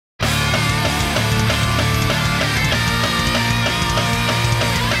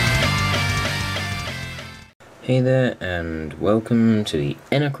Hey there, and welcome to the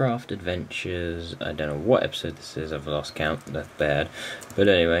Enercraft Adventures. I don't know what episode this is, I've lost count, that's bad. But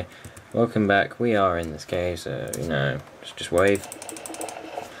anyway, welcome back. We are in this cave, so, you know, just wave.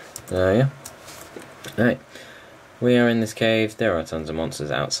 Yeah. Alright. We are in this cave. There are tons of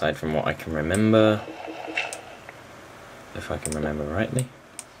monsters outside from what I can remember. If I can remember rightly.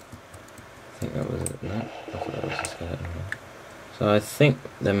 I think that was it. No, I thought that was a skeleton. So I think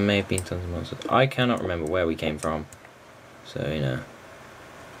there may have been tons of monsters. I cannot remember where we came from. So, you know.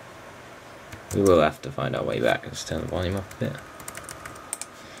 We will have to find our way back. Let's turn the volume up a bit.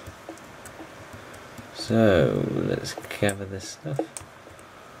 So, let's gather this stuff.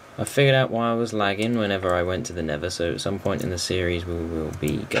 I figured out why I was lagging whenever I went to the Nether. So at some point in the series we will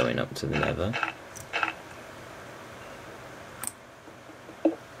be going up to the Nether.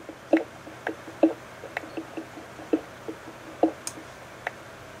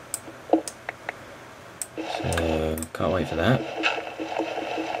 Can't wait for that.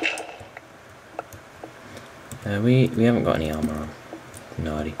 We haven't got any armor on.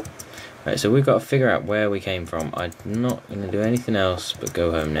 Naughty. Right, so we've got to figure out where we came from. I'm not going to do anything else but go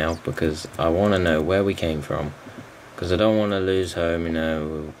home now because I want to know where we came from. Because I don't want to lose home, you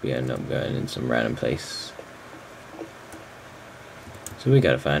know, we end up going in some random place. So we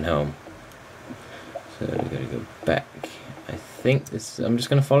got to find home. So we got to go back. I think this. I'm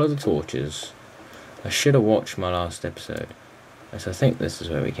just going to follow the torches. I should have watched my last episode. So I think this is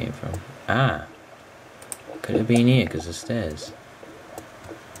where we came from. Ah! Could it have been here because of stairs?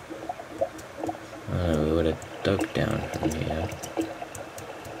 Oh, we would have dug down from here.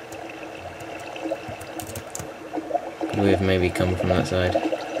 Could we have maybe come from that side?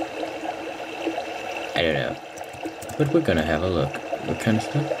 I don't know. But we're gonna have a look. What kind of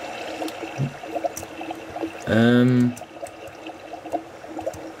stuff?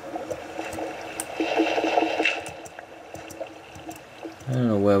 I don't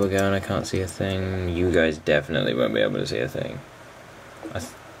know where we're going, I can't see a thing. You guys definitely won't be able to see a thing.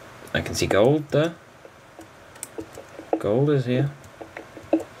 I can see gold there. Gold is here.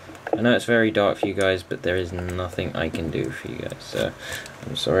 I know it's very dark for you guys, but there is nothing I can do for you guys. So,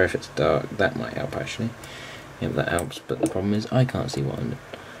 I'm sorry if it's dark. That might help actually. Yep, that helps, but the problem is I can't see what I'm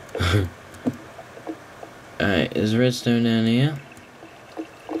doing. Alright, there's redstone down here.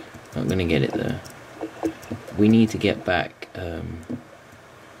 Not gonna get it though. We need to get back,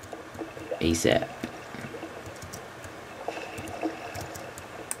 ASAP.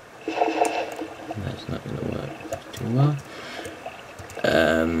 That's not going to work too well.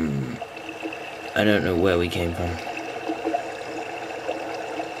 I don't know where we came from.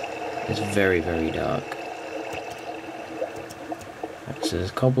 It's very, very dark. Right, so there's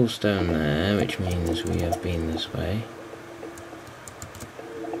cobblestone there, which means we have been this way.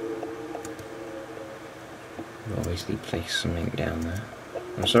 We've obviously placed something down there.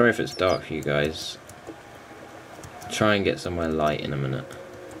 I'm sorry if it's dark for you guys. I'll try and get somewhere light in a minute.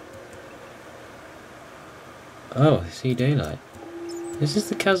 Oh, I see daylight. Is this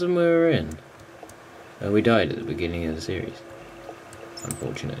the chasm we were in? Oh, we died at the beginning of the series.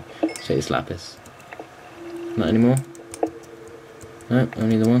 Unfortunate. Say it's lapis. Not anymore? No,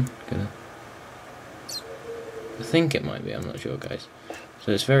 only the one? Good. I think it might be, I'm not sure guys.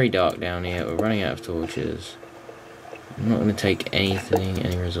 So it's very dark down here, we're running out of torches. I'm not going to take anything,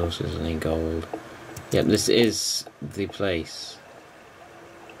 any resources, any gold. Yep, this is the place.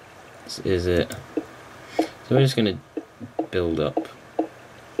 This is it. So we're just going to build up.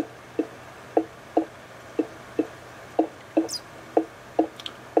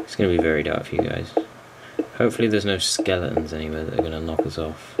 It's going to be very dark for you guys. Hopefully there's no skeletons anywhere that are going to knock us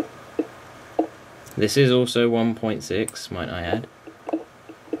off. This is also 1.6, might I add.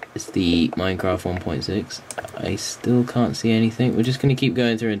 It's the Minecraft 1.6. I still can't see anything. We're just going to keep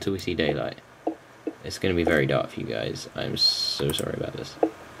going through until we see daylight. It's going to be very dark for you guys. I'm so sorry about this.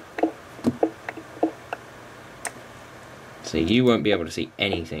 So you won't be able to see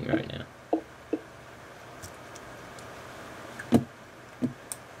anything right now.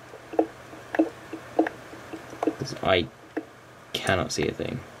 Because I cannot see a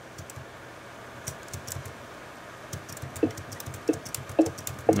thing.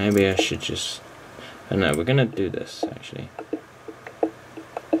 Maybe I should just... I don't know, we're gonna do this, actually.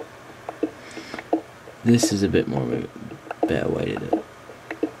 This is a bit more of a better way to do it.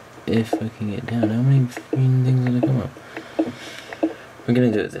 If I can get down, how many freaking things are gonna come up? We're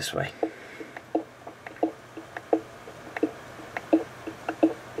gonna do it this way.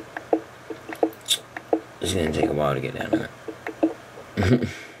 It's gonna take a while to get down, isn't it?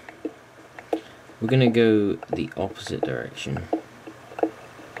 We're gonna go the opposite direction.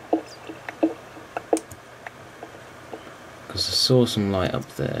 saw some light up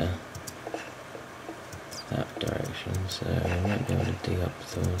there, that direction, so I might be able to dig up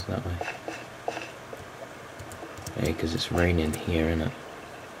towards that way. Okay, because it's raining here, isn't it?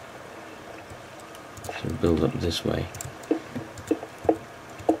 So build up this way.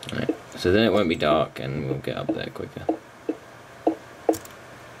 Right, so then it won't be dark and we'll get up there quicker.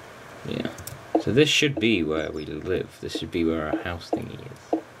 Yeah. So this should be where we live. This should be where our house thingy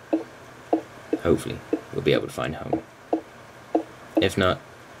is. Hopefully, we'll be able to find home. If not,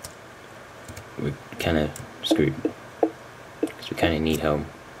 we're kind of screwed. Because we kind of need home.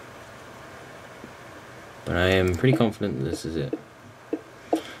 But I am pretty confident that this is it.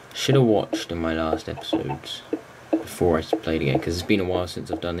 Should have watched in my last episodes before I played again, because it's been a while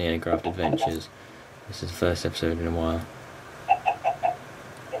since I've done the Enercraft Adventures. This is the first episode in a while.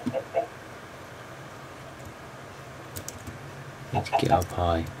 Need to get up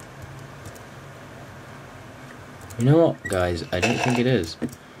high. You know what, guys? I don't think it is.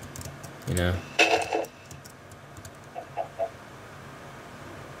 You know.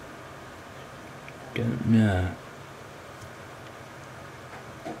 Don't know.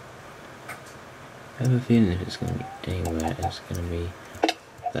 I have a feeling if it's going to be anywhere, it's going to be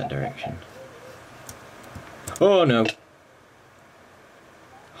that direction. Oh no!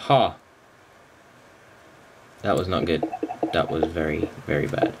 Ha! That was not good. That was very, very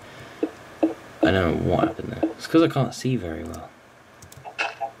bad. I don't know what happened there. It's because I can't see very well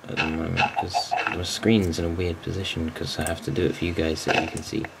at the moment, because my screen's in a weird position, because I have to do it for you guys so you can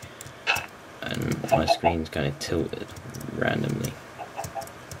see. And my screen's kind of tilted randomly.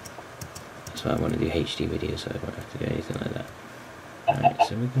 That's why I want to do HD videos, so I won't have to do anything like that. Alright,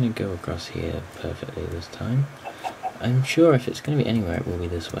 so we're going to go across here perfectly this time. I'm sure if it's going to be anywhere, it will be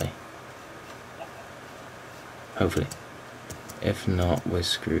this way. Hopefully. If not, we're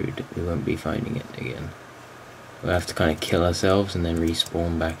screwed. We won't be finding it again. We'll have to kind of kill ourselves and then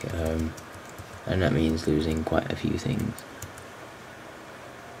respawn back at home. And that means losing quite a few things.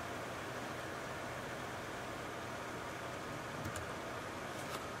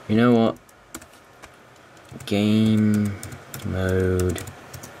 You know what? Game mode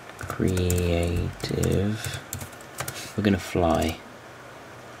creative. We're gonna fly.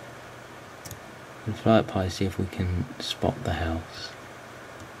 We'll fly up high, see if we can spot the house.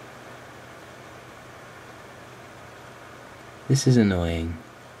 This is annoying.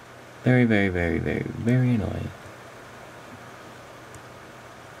 Very, very, very, very, very annoying.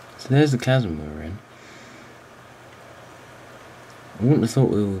 So there's the chasm we were in. I wouldn't have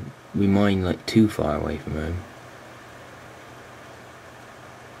thought we mined like too far away from home.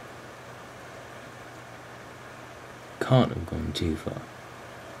 Can't have gone too far.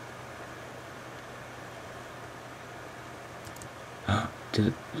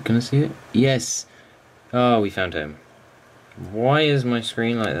 Can I see it? Yes! Oh, we found home. Why is my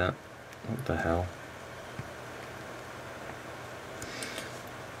screen like that? What the hell?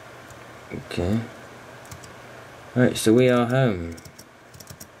 Okay. Alright, so we are home.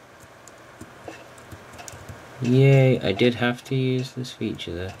 Yay, I did have to use this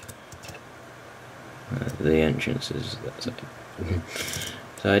feature there. The entrance is that side.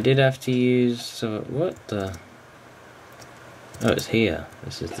 So I did have to use... So what the... Oh, it's here.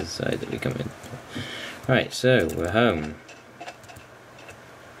 This is the side that we come in. Right, so we're home.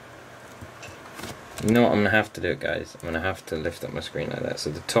 You know what, I'm going to have to do it, guys. I'm going to have to lift up my screen like that. So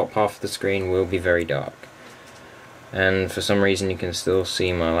the top half of the screen will be very dark. And for some reason you can still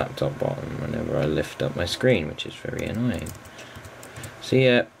see my laptop bottom whenever I lift up my screen, which is very annoying. So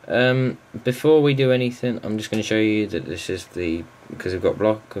yeah, before we do anything, I'm just going to show you that this is the... Because we've got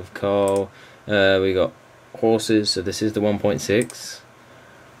block of coal, we got horses, so this is the 1.6.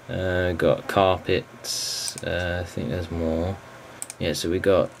 Got carpets, I think there's more. Yeah, so we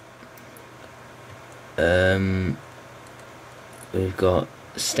got we've got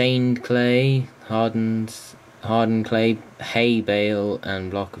stained clay, hardened clay, hay bale,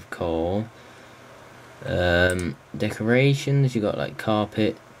 and block of coal. Decorations, you got like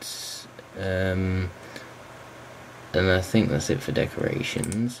carpets, and I think that's it for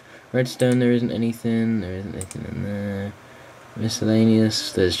decorations. Redstone, there isn't anything in there.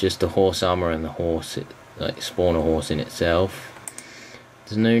 Miscellaneous, there's just the horse armor and the horse, like spawner horse in itself.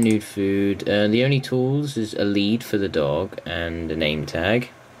 There's no nude food. The only tools is a lead for the dog and a name tag.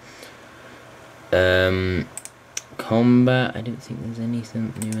 Combat, I don't think there's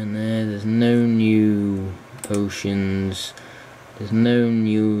anything new in there. There's no new potions. There's no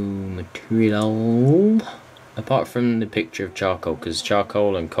new material. Apart from the picture of charcoal, because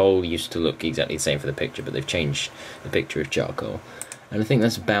charcoal and coal used to look exactly the same for the picture, but they've changed the picture of charcoal. And I think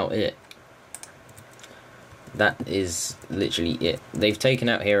that's about it. that is literally it. They've taken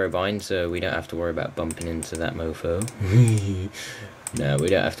out hero bind, so we don't have to worry about bumping into that mofo. No, we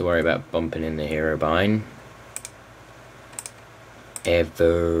don't have to worry about bumping in the hero bind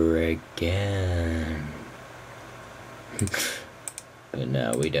ever again. But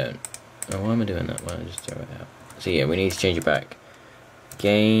no, we don't. Oh, why am I doing that? Why don't I just throw it out? So yeah, we need to change it back.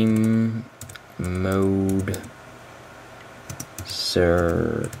 Game mode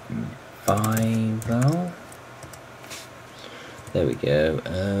survival. There we go.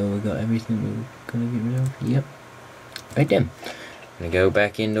 We got everything we were gonna get rid of. Yep. Right then. Gonna go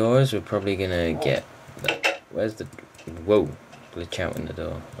back indoors. We're probably gonna get. Where's the? Whoa! Glitch out in the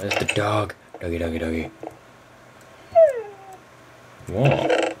door. Where's the dog? Doggy, doggy, doggy. What?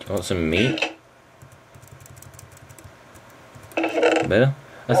 Do you want some meat? Better?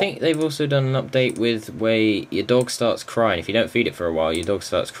 I think they've also done an update with where your dog starts crying. If you don't feed it for a while, your dog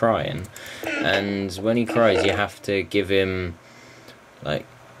starts crying. And when he cries, you have to give him, like,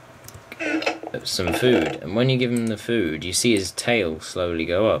 some food. And when you give him the food, you see his tail slowly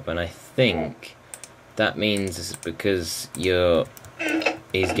go up. And I think that means it's because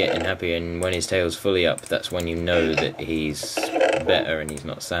he's getting happy, and when his tail's fully up, that's when you know that he's better and he's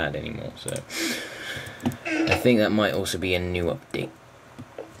not sad anymore. So I think that might also be a new update.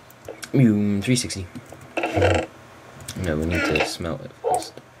 360. No, we need to smelt it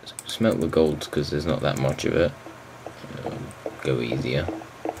first. Smelt the gold because there's not that much of it. It'll go easier.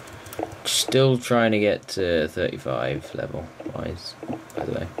 Still trying to get to 35 level wise, by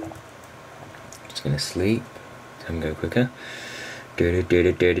the way. Just gonna sleep. Time to go quicker.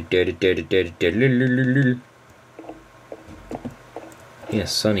 Yeah,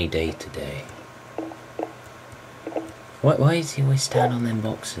 sunny day today. Why is he always stand on them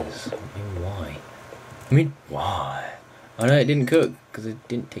boxes? I mean, why? I know it didn't cook because it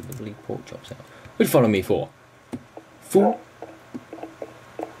didn't take the bloody pork chops out. What'd you follow me for? Fool?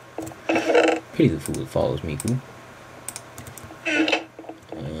 Pity the fool that follows me, fool.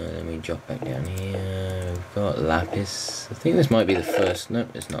 Let me drop back down here. We've got lapis. I think this might be the first. No,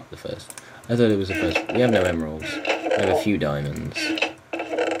 it's not the first. I thought it was the first. We have no emeralds. We have a few diamonds.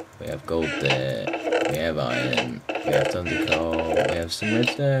 We have gold there. We have iron. We have tons of coal. We have some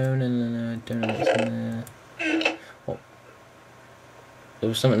redstone, and I don't know what's in there. What? There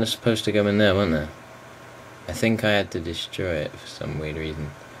was something that's supposed to go in there, wasn't there? I think I had to destroy it for some weird reason.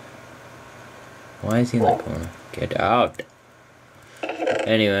 Why is he in that corner? Get out!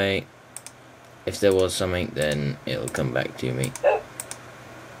 Anyway, if there was something, then it'll come back to me.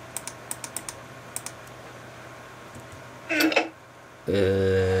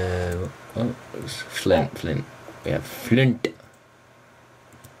 Oh, it's flint. We have flint.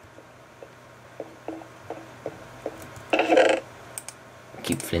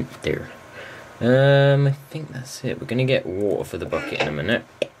 Keep flint there. I think that's it. We're gonna get water for the bucket in a minute.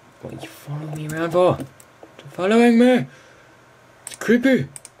 What are you following me around for? Stop following me! It's creepy!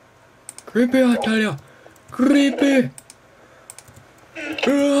 Creepy, I tell you! Creepy!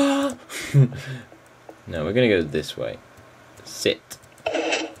 No, we're gonna go this way. Sit.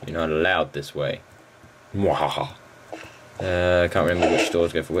 You're not allowed this way. Mwahaha. I can't remember which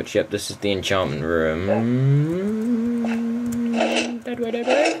doors go for which. Yep, this is the enchantment room. That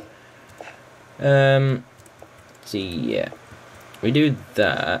way. See, yeah. We do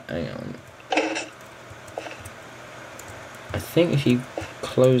that. Hang on. I think if you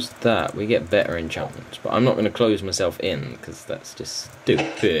close that, we get better enchantments. But I'm not going to close myself in, because that's just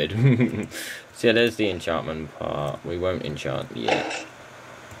stupid. So yeah, there's the enchantment part. We won't enchant yet.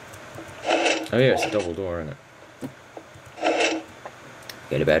 Oh yeah, it's a double door, isn't it?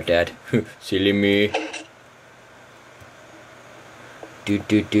 Forget about that. Silly me.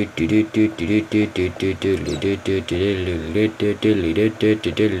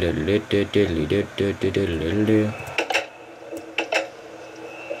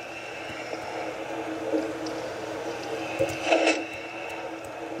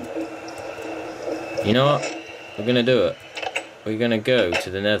 You know what? We're gonna do it. We're gonna go to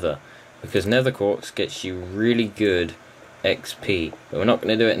the nether, because nether quartz gets you really good XP. But we're not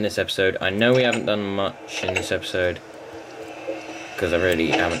gonna do it in this episode. I know we haven't done much in this episode, because I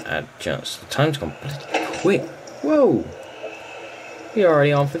really haven't had a chance. The time's gone bloody quick. Whoa! We're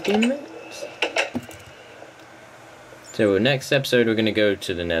already on 15 minutes. So next episode we're gonna go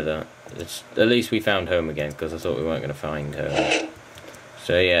to the nether. At least we found home again, because I thought we weren't gonna find home.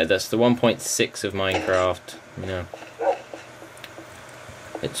 So yeah, that's the 1.6 of Minecraft, you know.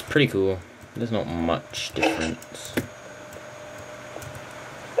 It's pretty cool. There's not much difference.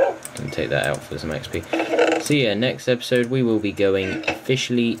 and take that out for some XP. So yeah, next episode we will be going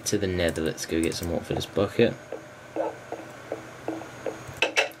officially to the Nether. Let's go get some water for this bucket.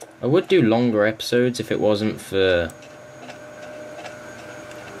 I would do longer episodes if it wasn't for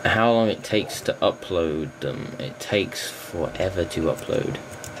how long it takes to upload them. It takes forever to upload.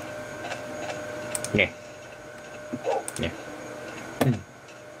 Yeah. Yeah.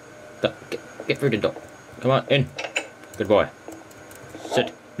 Get through the door. Come on, in. Good boy.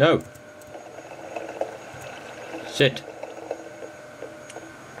 Sit. No. Sit.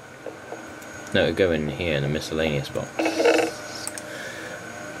 No, go in here in the miscellaneous box.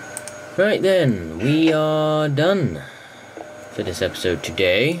 Right then, we are done for this episode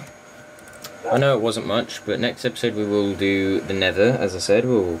today. I know it wasn't much, but next episode we will do the Nether, as I said.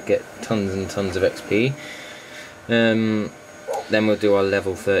 We'll get tons and tons of XP. Then we'll do our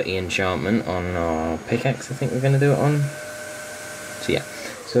level 30 enchantment on our pickaxe, I think we're going to do it on. So yeah,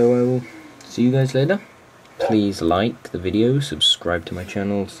 so I will see you guys later. Please like the video, subscribe to my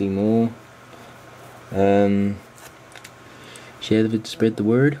channel to see more. Share the video, spread the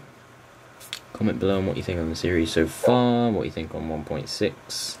word. Comment below on what you think of the series so far, what you think on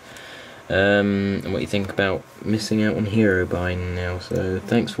 1.6, and what you think about missing out on hero buying now. So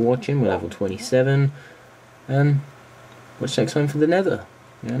thanks for watching, we're level 27, and watch next time for the Nether,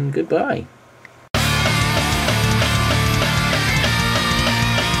 and goodbye.